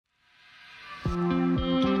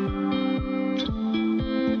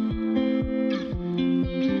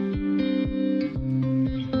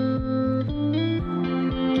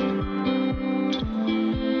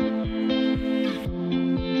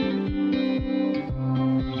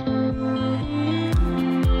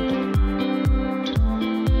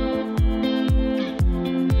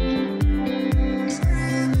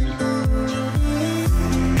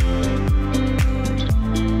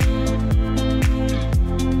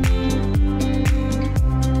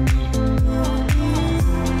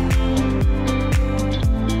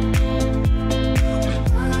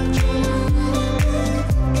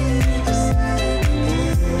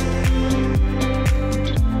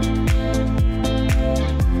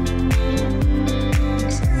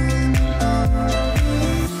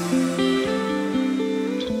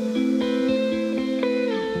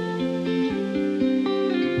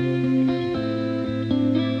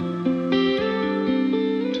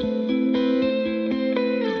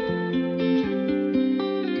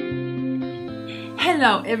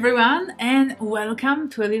Hello everyone and welcome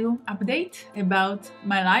to a little update about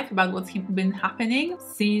my life, about what's been happening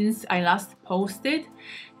since I last posted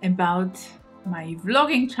about my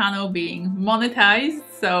vlogging channel being monetized.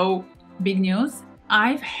 So big news.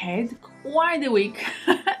 I've had quite a week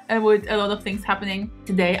with a lot of things happening.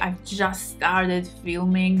 Today I've just started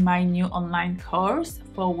filming my new online course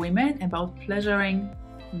for women about pleasuring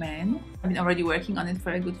men. I've been already working on it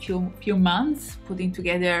for a good few months, putting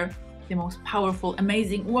together the most powerful,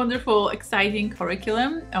 amazing, wonderful, exciting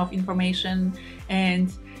curriculum of information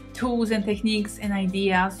and tools and techniques and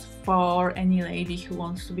ideas for any lady who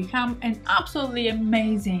wants to become an absolutely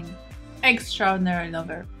amazing, extraordinary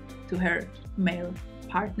lover to her male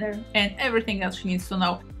partner and everything that she needs to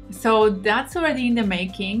know. So that's already in the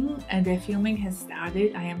making and the filming has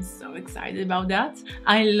started. I am so excited about that.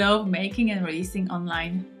 I love making and releasing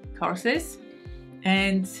online courses,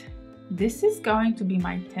 and this is going to be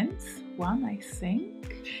my 10th one, I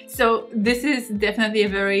think. So this is definitely a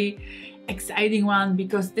very exciting one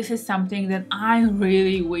because this is something that I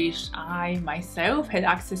really wish I myself had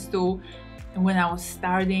access to when I was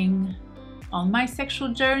starting on my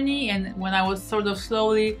sexual journey and when I was sort of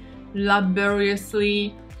slowly,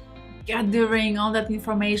 laboriously gathering all that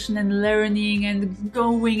information and learning and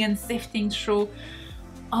going and sifting through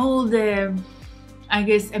all the, I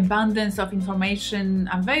guess, abundance of information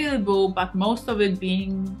available, but most of it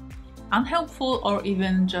being unhelpful or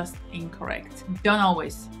even just incorrect. Don't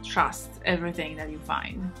always trust everything that you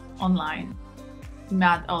find online.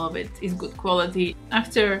 Not all of it is good quality.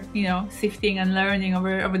 After, sifting and learning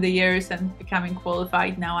over the years and becoming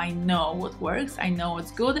qualified, now I know what works, I know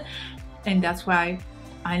what's good, and that's why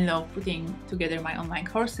I love putting together my online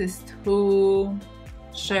courses to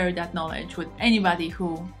share that knowledge with anybody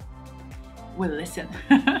who will listen.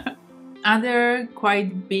 Other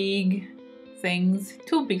quite big things,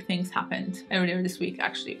 two big things happened earlier this week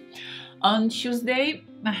actually. On Tuesday,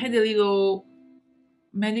 I had a little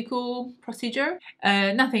medical procedure.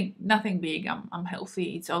 Nothing big. I'm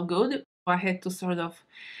healthy. It's all good. I had to sort of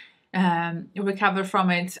recover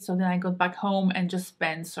from it. So then I got back home and just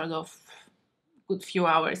spent sort of a good few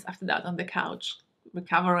hours after that on the couch,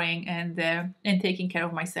 recovering and taking care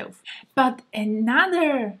of myself. But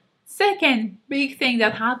another second big thing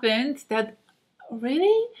that happened that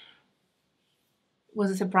really was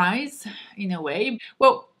a surprise in a way.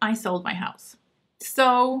 Well, I sold my house.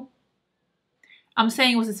 So I'm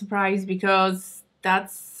saying it was a surprise because I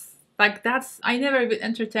never even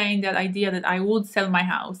entertained that idea that I would sell my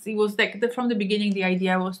house. It was like from the beginning the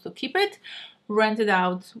idea was to keep it, rent it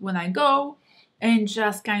out when I go, and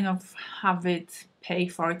just kind of have it pay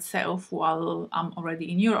for itself while I'm already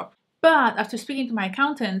in Europe. But after speaking to my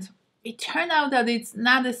accountant, it turned out that it's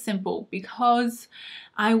not as simple because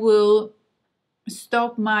I will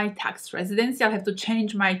stop my tax residency. I'll have to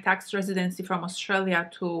change my tax residency from Australia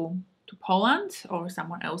to Poland or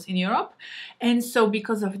somewhere else in Europe. And so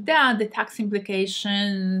because of that, the tax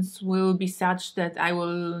implications will be such that I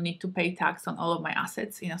will need to pay tax on all of my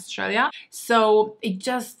assets in Australia. So it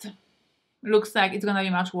just looks like it's gonna be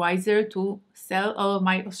much wiser to sell all of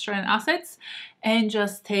my Australian assets and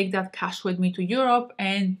just take that cash with me to Europe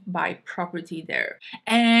and buy property there.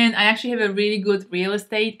 And I actually have a really good real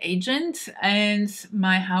estate agent, and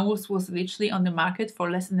my house was literally on the market for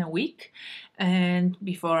less than a week and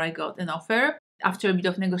before I got an offer. After a bit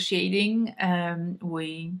of negotiating,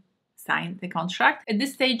 we signed the contract. At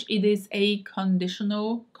this stage, it is a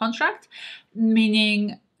conditional contract,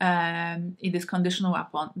 meaning it is conditional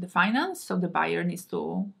upon the finance. So the buyer needs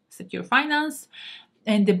to secure finance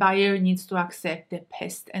and the buyer needs to accept the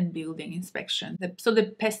pest and building inspection. So the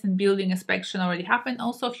pest and building inspection already happened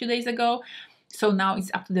also a few days ago. So now it's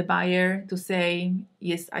up to the buyer to say,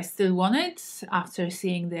 yes, I still want it after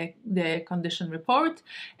seeing the condition report.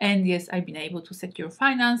 And yes, I've been able to secure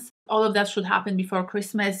finance. All of that should happen before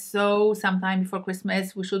Christmas. So sometime before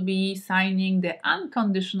Christmas, we should be signing the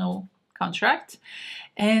unconditional contract.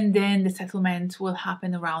 And then the settlement will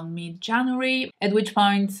happen around mid-January, at which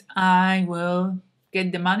point I will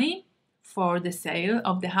get the money for the sale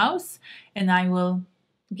of the house and I will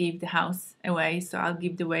give the house away. So I'll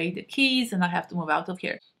give away the keys and I have to move out of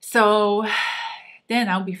here. So then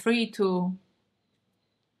I'll be free to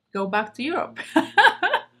go back to Europe.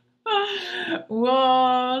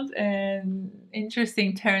 What an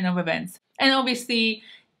interesting turn of events. And obviously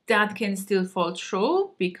that can still fall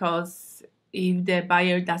through because if the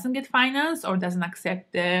buyer doesn't get finance or doesn't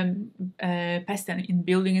accept the pest and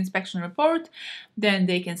building inspection report, then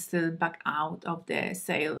they can still back out of the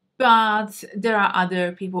sale. But there are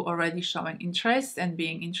other people already showing interest and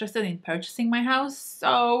being interested in purchasing my house.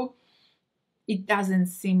 So it doesn't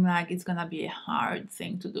seem like it's gonna be a hard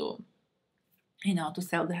thing to do, you know, to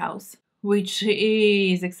sell the house, which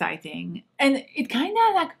is exciting. And it kind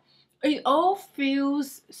of like, it all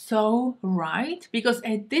feels so right, because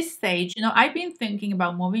at this stage, you know, I've been thinking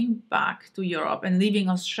about moving back to Europe and leaving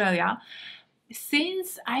Australia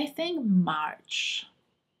since I think March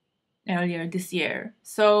earlier this year.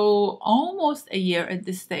 So almost a year at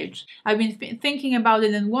this stage. I've been thinking about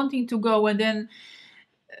it and wanting to go, and then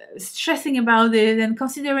stressing about it and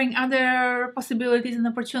considering other possibilities and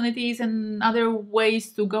opportunities and other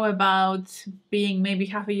ways to go about being maybe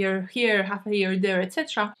half a year here, half a year there,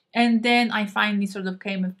 etc. And then I finally sort of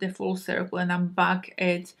came at the full circle, and I'm back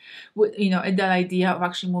at, you know, at that idea of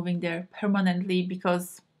actually moving there permanently,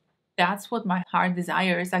 because that's what my heart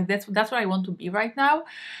desires. Like that's what I want to be right now.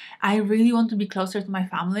 I really want to be closer to my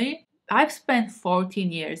family. I've spent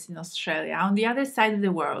 14 years in Australia on the other side of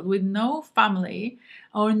the world with no family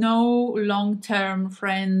or no long-term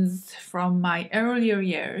friends from my earlier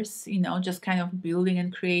years, you know, just kind of building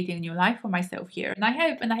and creating a new life for myself here. And I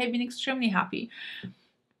have been extremely happy.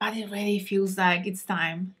 But it really feels like it's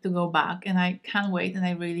time to go back, and I can't wait, and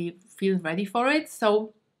I really feel ready for it.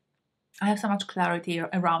 So I have so much clarity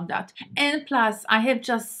around that. And plus, I have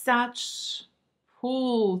just such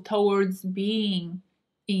pull towards being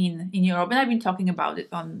in Europe. And I've been talking about it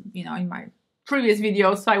on, you know, in my previous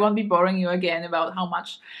videos, so I won't be boring you again about how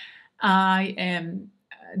much I am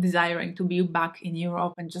desiring to be back in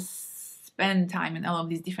Europe and just spend time in all of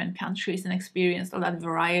these different countries and experience all that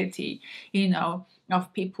variety, you know,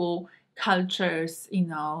 of people, cultures, you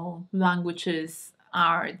know, languages,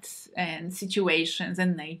 art, and situations,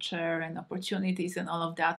 and nature, and opportunities, and all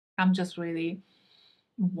of that. I'm just really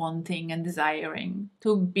wanting and desiring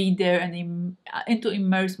to be there and to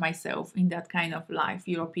immerse myself in that kind of life,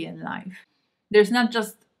 European life. There's not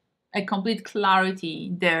just a complete clarity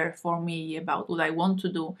there for me about what I want to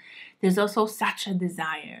do. There's also such a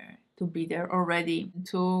desire to be there already,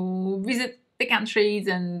 to visit the countries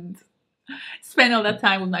and spend all that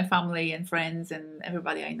time with my family and friends and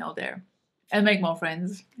everybody I know there, and make more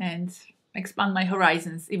friends and expand my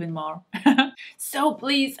horizons even more. So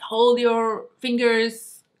please hold your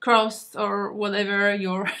fingers crossed, or whatever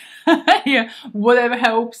your yeah, whatever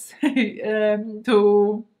helps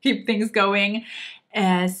to keep things going,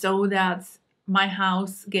 so that my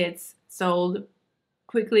house gets sold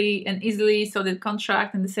quickly and easily, so the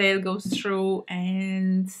contract and the sale goes through,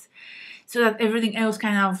 and so that everything else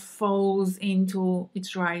kind of falls into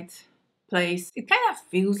its right place. It kind of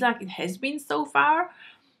feels like it has been so far,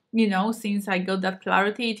 you know, since I got that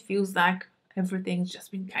clarity. It feels like everything's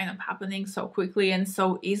just been kind of happening so quickly and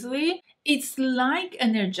so easily. It's like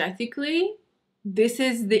energetically, this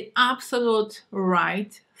is the absolute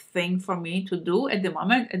right thing for me to do at the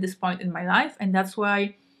moment, at this point in my life. And that's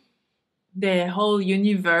why the whole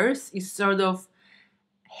universe is sort of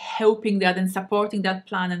helping that and supporting that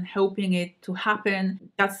plan and helping it to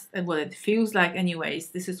happen. That's what it feels like anyways.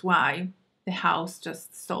 This is why the house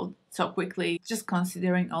just sold so quickly. Just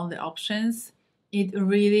considering all the options, it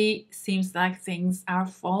really seems like things are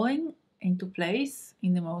falling into place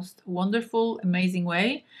in the most wonderful, amazing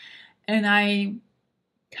way. And I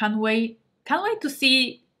can't wait to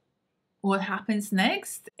see what happens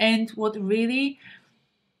next. And what really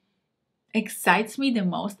excites me the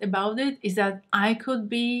most about it is that I could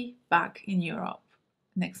be back in Europe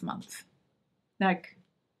next month. Like,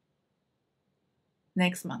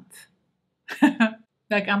 next month.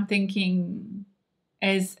 Like, I'm thinking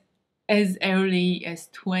as early as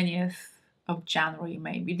 20th of January,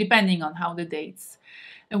 maybe, depending on how the dates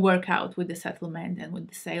work out with the settlement and with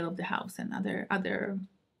the sale of the house and other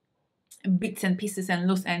bits and pieces and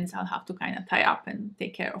loose ends I'll have to kind of tie up and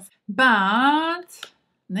take care of. But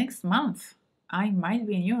next month, I might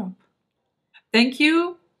be in Europe. Thank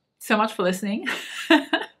you so much for listening.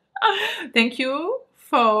 Thank you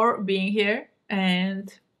for being here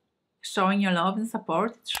and showing your love and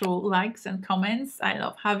support through likes and comments. I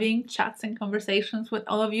love having chats and conversations with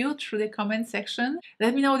all of you through the comment section.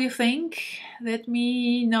 Let me know what you think. Let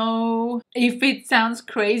me know if it sounds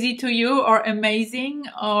crazy to you, or amazing,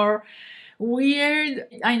 or weird.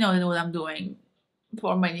 I know that what I'm doing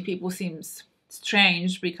for many people seems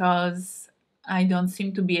strange, because I don't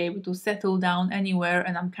seem to be able to settle down anywhere,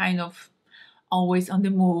 and I'm kind of always on the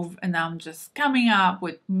move, and I'm just coming up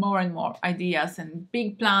with more and more ideas and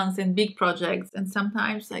big plans and big projects, and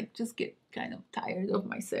sometimes I just get kind of tired of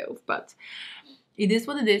myself, but it is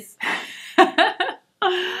what it is.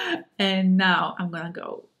 And now I'm gonna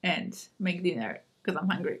go and make dinner because I'm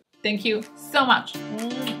hungry. Thank you so much.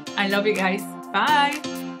 I love you guys.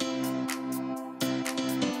 Bye.